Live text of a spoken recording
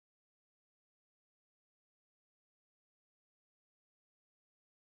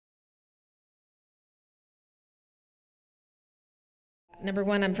Number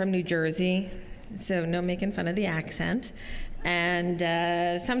one, I'm from New Jersey, so no making fun of the accent. And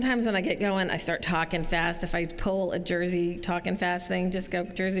sometimes when I get going, I start talking fast. If I pull a Jersey talking fast thing, just go,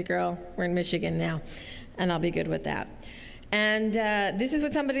 Jersey girl, we're in Michigan now, and I'll be good with that. And this is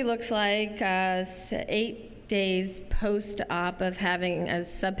what somebody looks like 8 days post-op of having a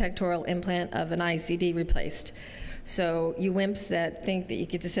subpectoral implant of an ICD replaced. So you wimps that think that you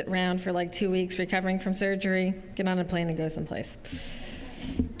get to sit around for like 2 weeks recovering from surgery, get on a plane and go someplace.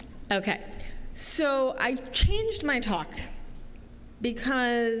 Okay, so I changed my talk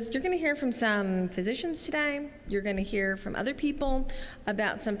because you're going to hear from some physicians today. You're going to hear from other people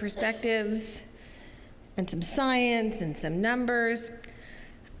about some perspectives and some science and some numbers.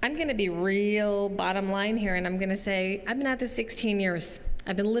 I'm going to be real bottom line here, and I'm going to say I've been at this 16 years.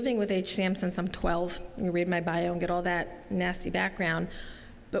 I've been living with HCM since I'm 12. You can read my bio and get all that nasty background.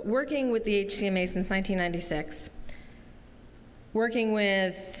 But working with the HCMA since 1996, working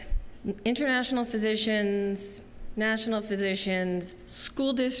with international physicians, national physicians,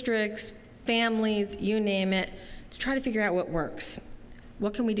 school districts, families, you name it, to try to figure out what works.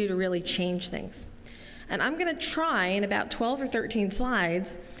 What can we do to really change things? And I'm going to try in about 12 or 13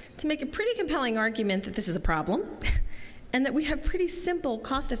 slides to make a pretty compelling argument that this is a problem and that we have pretty simple,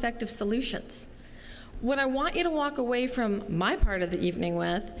 cost-effective solutions. What I want you to walk away from my part of the evening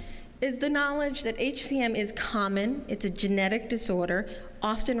with is the knowledge that HCM is common. It's a genetic disorder,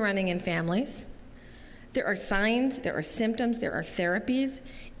 often running in families. There are signs, there are symptoms, there are therapies.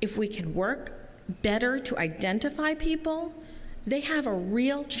 If we can work better to identify people, they have a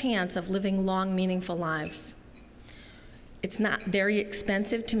real chance of living long, meaningful lives. It's not very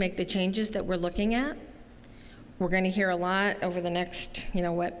expensive to make the changes that we're looking at. We're going to hear a lot over the next,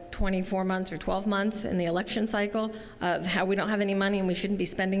 24 months or 12 months in the election cycle of how we don't have any money and we shouldn't be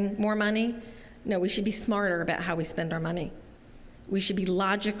spending more money. No, we should be smarter about how we spend our money. We should be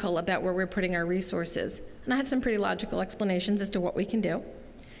logical about where we're putting our resources. And I have some pretty logical explanations as to what we can do.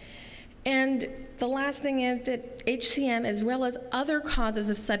 And the last thing is that HCM, as well as other causes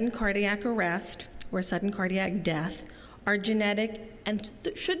of sudden cardiac arrest or sudden cardiac death, are genetic and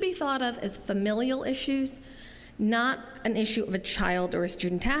should be thought of as familial issues, not an issue of a child or a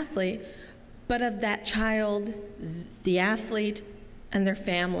student athlete, but of that child, the athlete, and their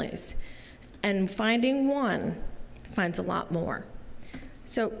families. And finding one finds a lot more.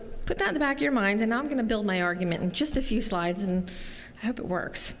 So put that in the back of your mind, and now I'm going to build my argument in just a few slides, and I hope it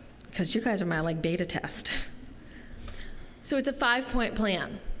works, because you guys are my beta test. So it's a 5-point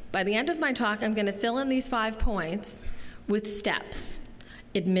plan. By the end of my talk, I'm going to fill in these 5 points with steps.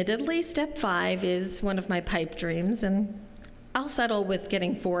 Admittedly, step 5 is one of my pipe dreams, and I'll settle with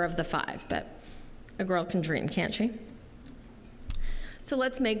getting 4 of the 5, but a girl can dream, can't she? So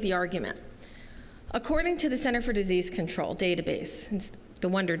let's make the argument. According to the Center for Disease Control database, it's the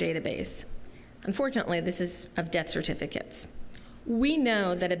Wonder database, unfortunately, this is of death certificates. We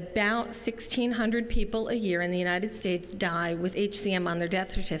know that about 1,600 people a year in the United States die with HCM on their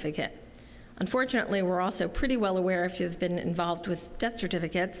death certificate. Unfortunately, we're also pretty well aware, if you've been involved with death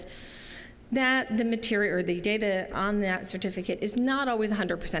certificates, that the material or the data on that certificate is not always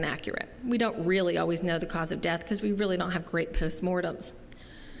 100% accurate. We don't really always know the cause of death because we really don't have great postmortems.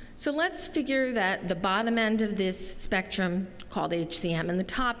 So let's figure that the bottom end of this spectrum, called HCM, and the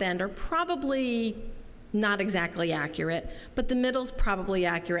top end are probably not exactly accurate, but the middle's probably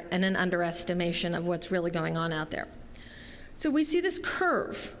accurate and an underestimation of what's really going on out there. So we see this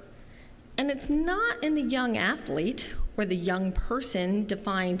curve. And it's not in the young athlete or the young person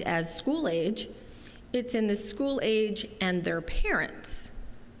defined as school age. It's in the school age and their parents,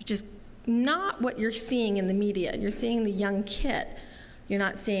 which is not what you're seeing in the media. You're seeing the young kid. You're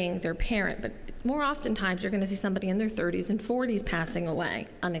not seeing their parent. But more oftentimes, you're going to see somebody in their 30s and 40s passing away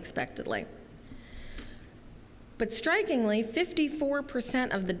unexpectedly. But strikingly,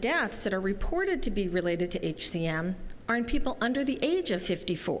 54% of the deaths that are reported to be related to HCM are in people under the age of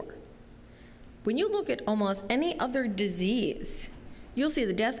 54. When you look at almost any other disease, you'll see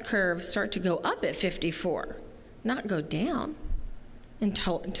the death curve start to go up at 54, not go down in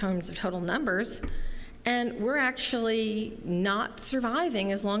terms of total numbers. And we're actually not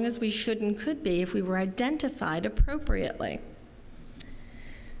surviving as long as we should and could be if we were identified appropriately.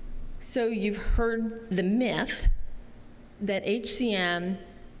 So you've heard the myth that HCM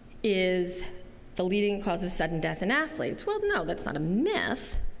is the leading cause of sudden death in athletes. Well, no, that's not a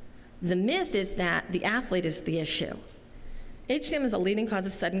myth. The myth is that the athlete is the issue. HCM is a leading cause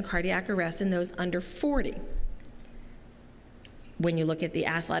of sudden cardiac arrest in those under 40. When you look at the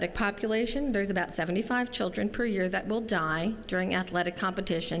athletic population, there's about 75 children per year that will die during athletic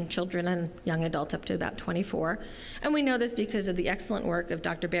competition, children and young adults up to about 24. And we know this because of the excellent work of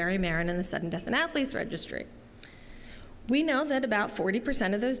Dr. Barry Marin and the Sudden Death in Athletes Registry. We know that about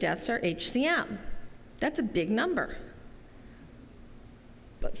 40% of those deaths are HCM. That's a big number.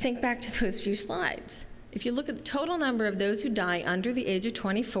 But think back to those few slides. If you look at the total number of those who die under the age of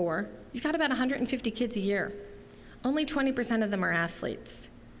 24, you've got about 150 kids a year. Only 20% of them are athletes.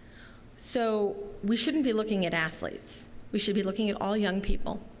 So we shouldn't be looking at athletes. We should be looking at all young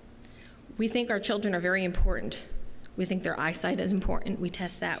people. We think our children are very important. We think their eyesight is important. We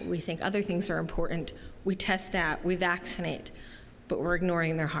test that. We think other things are important. We test that. We vaccinate. But we're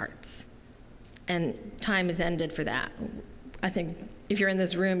ignoring their hearts. And time is ended for that. I think if you're in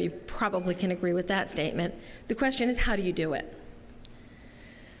this room, you probably can agree with that statement. The question is, how do you do it?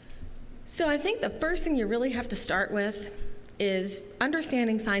 So I think the first thing you really have to start with is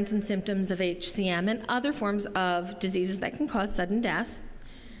understanding signs and symptoms of HCM and other forms of diseases that can cause sudden death.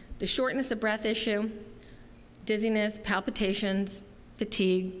 The shortness of breath issue, dizziness, palpitations,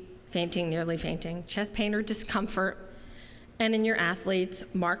 fatigue, fainting, nearly fainting, chest pain or discomfort, and in your athletes,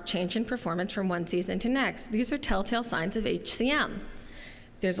 marked change in performance from one season to next. These are telltale signs of HCM.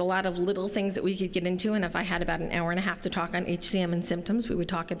 There's a lot of little things that we could get into, and if I had about an hour and a half to talk on HCM and symptoms, we would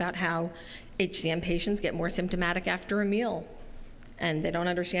talk about how HCM patients get more symptomatic after a meal, and they don't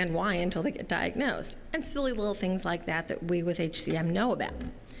understand why until they get diagnosed, and silly little things like that that we with HCM know about.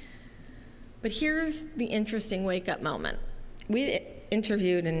 But here's the interesting wake-up moment. We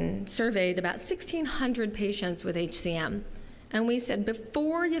interviewed and surveyed about 1,600 patients with HCM, and we said,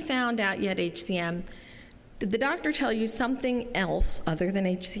 before you found out you had HCM, did the doctor tell you something else other than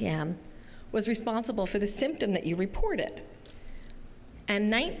HCM was responsible for the symptom that you reported?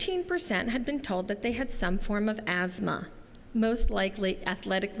 And 19% had been told that they had some form of asthma, most likely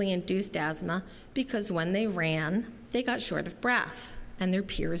athletically induced asthma, because when they ran, they got short of breath, and their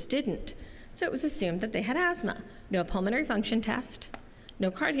peers didn't. So it was assumed that they had asthma. No pulmonary function test, no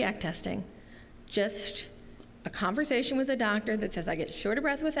cardiac testing, just a conversation with a doctor that says, I get short of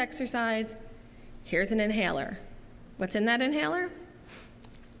breath with exercise, here's an inhaler. What's in that inhaler?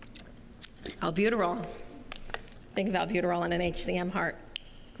 Albuterol. Think of albuterol in an HCM heart.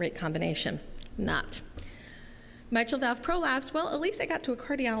 Great combination. Not. Mitral valve prolapse, well, at least I got to a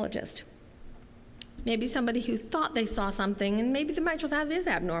cardiologist. Maybe somebody who thought they saw something, and maybe the mitral valve is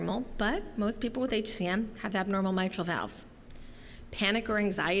abnormal, but most people with HCM have abnormal mitral valves. Panic or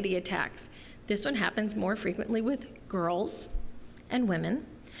anxiety attacks. This one happens more frequently with girls and women,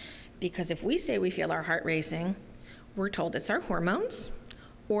 because if we say we feel our heart racing, we're told it's our hormones,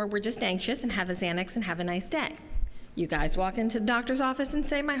 or we're just anxious and have a Xanax and have a nice day. You guys walk into the doctor's office and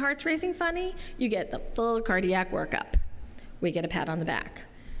say, my heart's racing funny, you get the full cardiac workup. We get a pat on the back.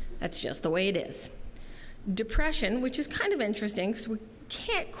 That's just the way it is. Depression, which is kind of interesting because we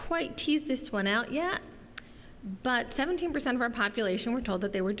can't quite tease this one out yet, but 17% of our population were told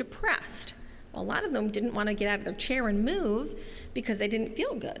that they were depressed. Well, a lot of them didn't want to get out of their chair and move because they didn't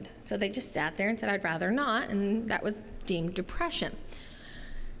feel good. So they just sat there and said, I'd rather not, and that was deemed depression.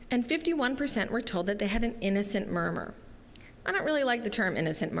 And 51% were told that they had an innocent murmur. I don't really like the term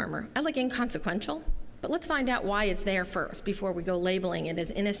innocent murmur. I like inconsequential, but let's find out why it's there first before we go labeling it as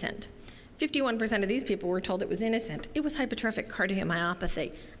innocent. 51% of these people were told it was innocent. It was hypertrophic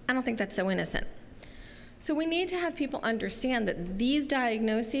cardiomyopathy. I don't think that's so innocent. So we need to have people understand that these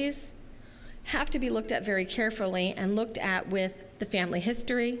diagnoses have to be looked at very carefully and looked at with the family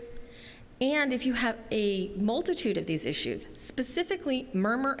history. And if you have a multitude of these issues, specifically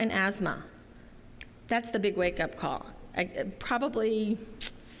murmur and asthma, that's the big wake-up call. Probably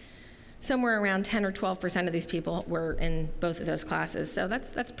somewhere around 10 or 12% of these people were in both of those classes, so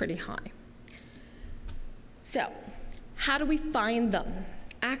that's pretty high. So how do we find them?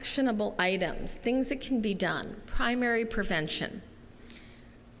 Actionable items, things that can be done, primary prevention.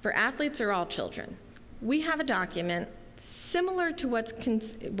 For athletes or all children, we have a document similar to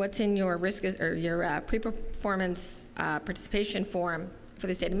what's in your risk or your pre-performance participation form for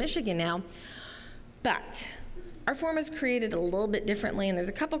the state of Michigan now, but our form is created a little bit differently, and there's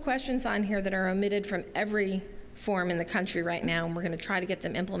a couple questions on here that are omitted from every form in the country right now, and we're going to try to get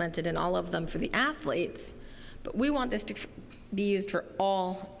them implemented in all of them for the athletes, but we want this to be used for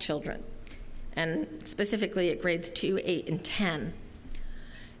all children, and specifically at grades 2, 8, and 10.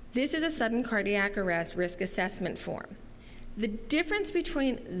 This is a sudden cardiac arrest risk assessment form. The difference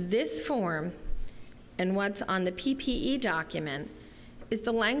between this form and what's on the PPE document is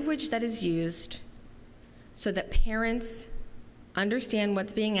the language that is used so that parents understand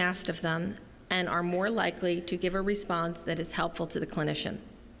what's being asked of them and are more likely to give a response that is helpful to the clinician.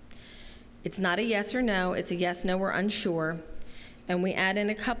 It's not a yes or no, it's a yes, no, or unsure. And we add in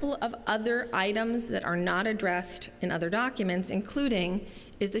a couple of other items that are not addressed in other documents, including,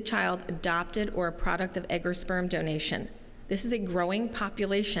 is the child adopted or a product of egg or sperm donation? This is a growing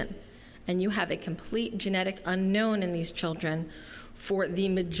population, and you have a complete genetic unknown in these children for the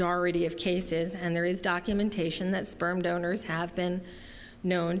majority of cases, and there is documentation that sperm donors have been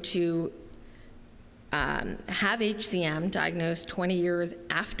known to have HCM diagnosed 20 years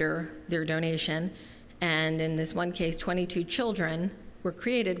after their donation, and in this one case, 22 children were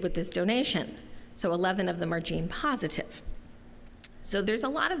created with this donation. So 11 of them are gene positive. So there's a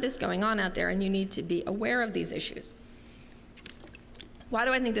lot of this going on out there, and you need to be aware of these issues. Why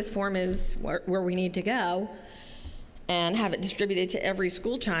do I think this form is where we need to go and have it distributed to every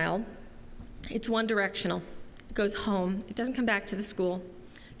school child? It's one directional. It goes home. It doesn't come back to the school.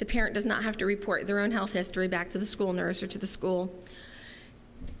 The parent does not have to report their own health history back to the school nurse or to the school.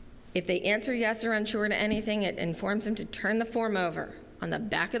 If they answer yes or unsure to anything, it informs them to turn the form over. On the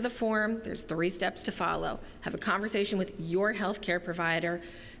back of the form, there's 3 steps to follow. Have a conversation with your healthcare provider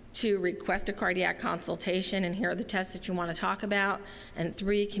to request a cardiac consultation, and here are the tests that you want to talk about. And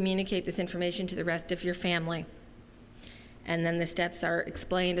 3, communicate this information to the rest of your family. And then the steps are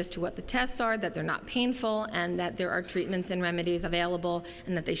explained as to what the tests are, that they're not painful, and that there are treatments and remedies available,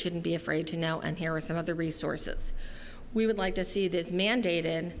 and that they shouldn't be afraid to know, and here are some other resources. We would like to see this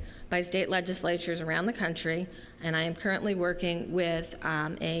mandated by state legislatures around the country, and I am currently working with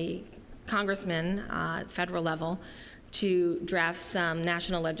a congressman at federal level to draft some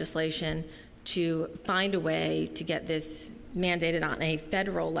national legislation to find a way to get this mandated on a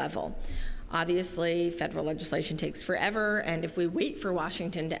federal level. Obviously, federal legislation takes forever, and if we wait for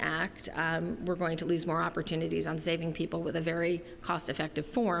Washington to act, we're going to lose more opportunities on saving people with a very cost-effective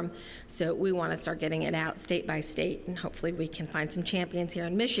form. So we want to start getting it out state by state, and hopefully we can find some champions here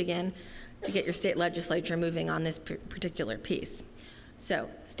in Michigan to get your state legislature moving on this particular piece. So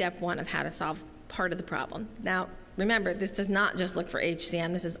step 1 of how to solve part of the problem. Now, remember, this does not just look for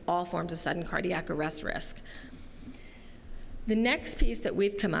HCM. This is all forms of sudden cardiac arrest risk. The next piece that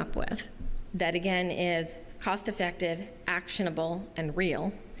we've come up with, that again is cost-effective, actionable, and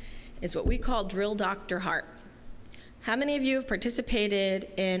real, is what we call Drill Dr. Heart. How many of you have participated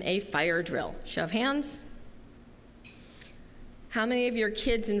in a fire drill? Show of hands. How many of your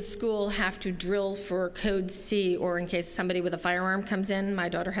kids in school have to drill for code C, or in case somebody with a firearm comes in? My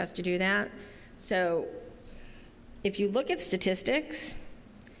daughter has to do that. So if you look at statistics,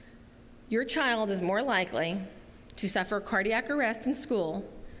 your child is more likely to suffer cardiac arrest in school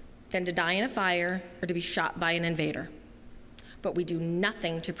than to die in a fire or to be shot by an invader. But we do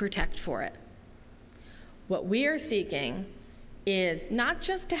nothing to protect for it. What we are seeking is not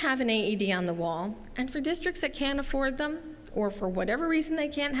just to have an AED on the wall, and for districts that can't afford them, or for whatever reason they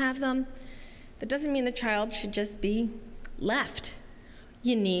can't have them, that doesn't mean the child should just be left.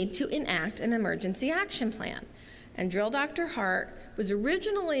 You need to enact an emergency action plan. And Drill Dr. Heart was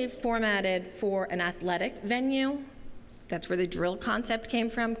originally formatted for an athletic venue. That's where the drill concept came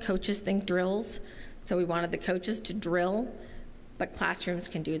from. Coaches think drills. So we wanted the coaches to drill, but classrooms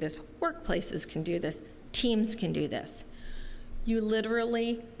can do this, workplaces can do this, teams can do this. You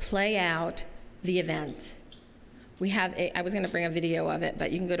literally play out the event. I was going to bring a video of it,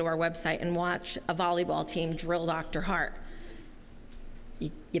 but you can go to our website and watch a volleyball team drill Dr. Heart.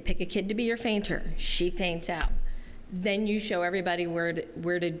 You pick a kid to be your fainter. She faints out. Then you show everybody where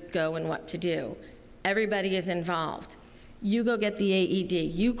to go and what to do. Everybody is involved. You go get the AED.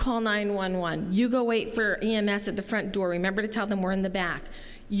 You call 911. You go wait for EMS at the front door. Remember to tell them we're in the back.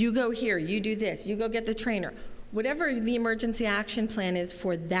 You go here. You do this. You go get the trainer. Whatever the emergency action plan is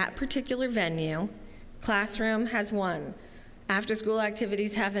for that particular venue, classroom has one. After-school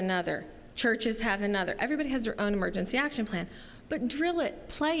activities have another. Churches have another. Everybody has their own emergency action plan. But drill it,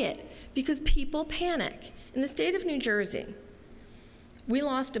 play it, because people panic. In the state of New Jersey, we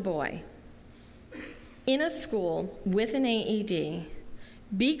lost a boy in a school with an AED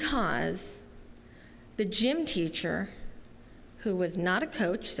because the gym teacher, who was not a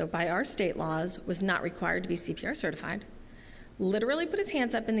coach, so by our state laws was not required to be CPR certified, literally put his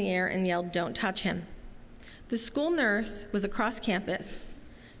hands up in the air and yelled, "Don't touch him." The school nurse was across campus.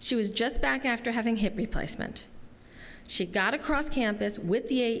 She was just back after having hip replacement. She got across campus with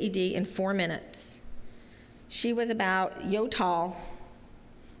the AED in 4 minutes. She was about yo tall,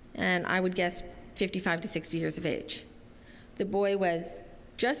 and I would guess 55 to 60 years of age. The boy was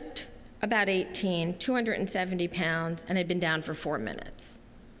just about 18, 270 pounds, and had been down for 4 minutes.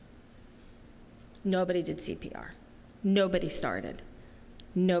 Nobody did CPR. Nobody started.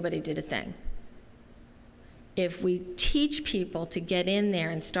 Nobody did a thing. If we teach people to get in there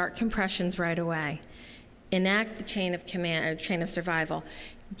and start compressions right away, enact the chain of command, or chain of survival,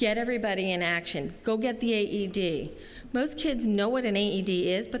 get everybody in action, go get the AED. Most kids know what an AED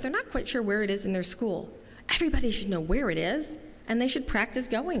is, but they're not quite sure where it is in their school. Everybody should know where it is, and they should practice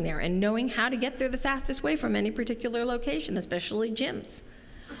going there and knowing how to get there the fastest way from any particular location, especially gyms.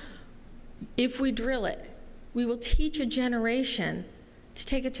 If we drill it, we will teach a generation to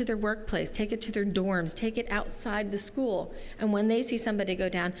take it to their workplace, take it to their dorms, take it outside the school. And when they see somebody go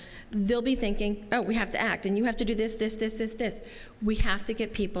down, they'll be thinking, oh, we have to act, and you have to do this, this, this, this, this. We have to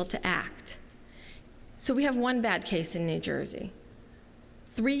get people to act. So we have one bad case in New Jersey.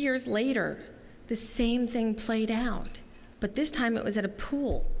 3 years later, the same thing played out, but this time it was at a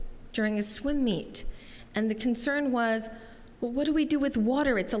pool during a swim meet. And the concern was, well, what do we do with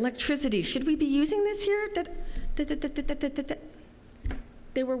water? It's electricity. Should we be using this here?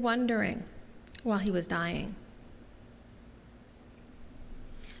 They were wondering while he was dying.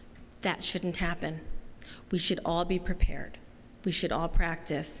 That shouldn't happen. We should all be prepared. We should all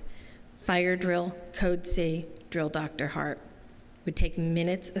practice. Fire drill, Code C, drill Dr. Hart. It would take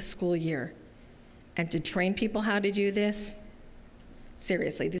minutes a school year. And to train people how to do this,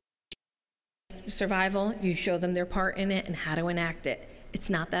 seriously, this survival, you show them their part in it and how to enact it. It's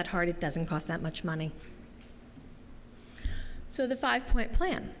not that hard. It doesn't cost that much money. So the 5-point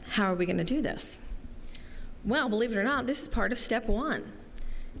plan, how are we going to do this? Well, believe it or not, this is part of step 1.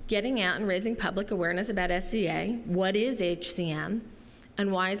 Getting out and raising public awareness about SCA, what is HCM,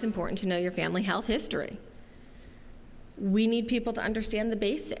 and why it's important to know your family health history. We need people to understand the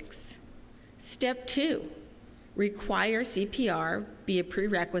basics. Step 2, require CPR be a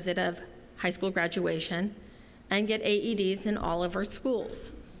prerequisite of high school graduation, and get AEDs in all of our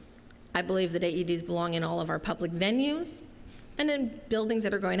schools. I believe that AEDs belong in all of our public venues, and in buildings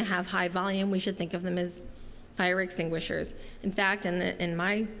that are going to have high volume, we should think of them as fire extinguishers. In fact, in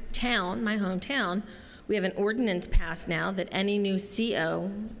my town, my hometown, we have an ordinance passed now that any new CO,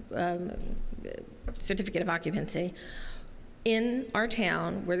 certificate of occupancy, in our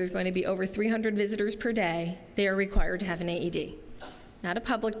town, where there's going to be over 300 visitors per day, they are required to have an AED. Not a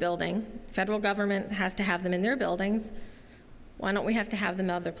public building. Federal government has to have them in their buildings. Why don't we have to have them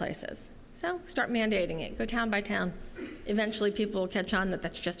other places? So start mandating it. Go town by town. Eventually people will catch on that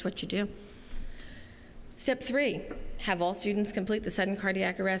that's just what you do. Step 3, have all students complete the sudden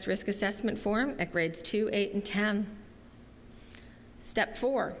cardiac arrest risk assessment form at grades 2, 8, and 10. Step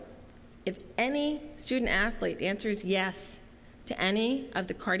 4, if any student athlete answers yes to any of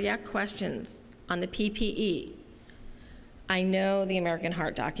the cardiac questions on the PPE, I know the American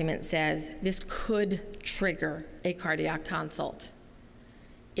Heart document says this could trigger a cardiac consult.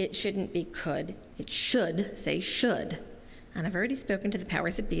 It shouldn't be could, it should say should. And I've already spoken to the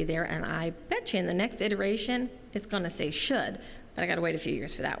powers that be there, and I bet you in the next iteration, it's gonna say should, but I gotta wait a few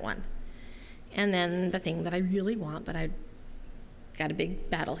years for that one. And then the thing that I really want, but I got a big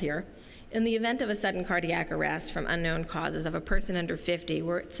battle here. In the event of a sudden cardiac arrest from unknown causes of a person under 50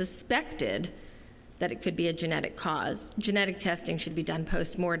 where it's suspected that it could be a genetic cause, genetic testing should be done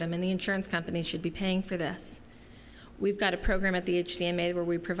post-mortem, and the insurance companies should be paying for this. We've got a program at the HCMA where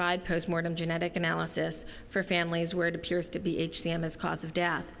we provide post-mortem genetic analysis for families where it appears to be HCM as cause of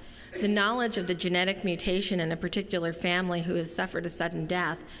death. The knowledge of the genetic mutation in a particular family who has suffered a sudden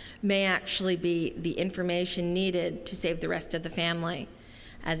death may actually be the information needed to save the rest of the family.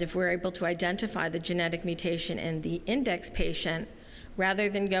 As if we're able to identify the genetic mutation in the index patient, rather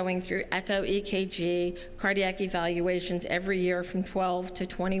than going through echo, EKG, cardiac evaluations every year from 12 to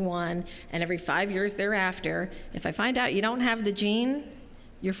 21, and every 5 years thereafter, if I find out you don't have the gene,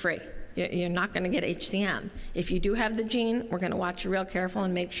 you're free. You're not going to get HCM. If you do have the gene, we're going to watch you real careful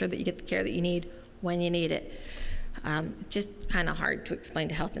and make sure that you get the care that you need when you need it. Just kind of hard to explain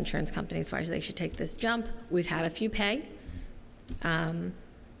to health insurance companies why they should take this jump. We've had a few pay, and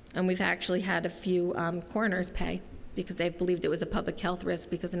we've actually had a few coroners pay, because they believed it was a public health risk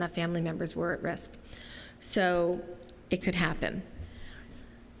because enough family members were at risk. So it could happen.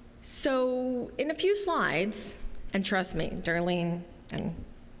 So in a few slides, and trust me, Charlene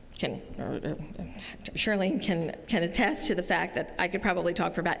can attest to the fact that I could probably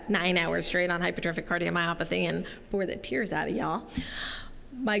talk for about 9 hours straight on hypertrophic cardiomyopathy and bore the tears out of y'all.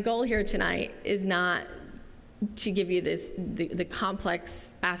 My goal here tonight is not to give you the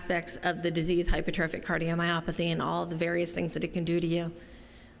complex aspects of the disease hypertrophic cardiomyopathy and all the various things that it can do to you.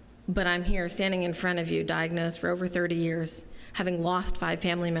 But I'm here standing in front of you, diagnosed for over 30 years, having lost 5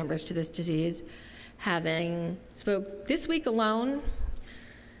 family members to this disease, having spoke this week alone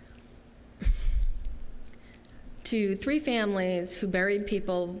to 3 families who buried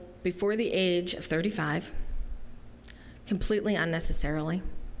people before the age of 35, completely unnecessarily.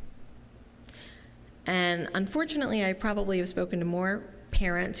 And unfortunately, I probably have spoken to more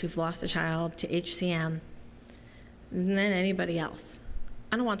parents who've lost a child to HCM than anybody else.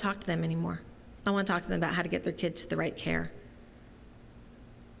 I don't want to talk to them anymore. I want to talk to them about how to get their kids the right care.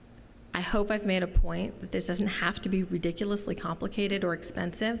 I hope I've made a point that this doesn't have to be ridiculously complicated or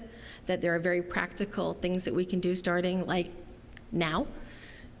expensive, that there are very practical things that we can do starting like now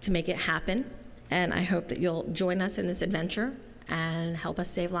to make it happen. And I hope that you'll join us in this adventure and help us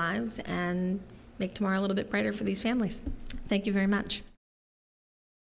save lives and make tomorrow a little bit brighter for these families. Thank you very much.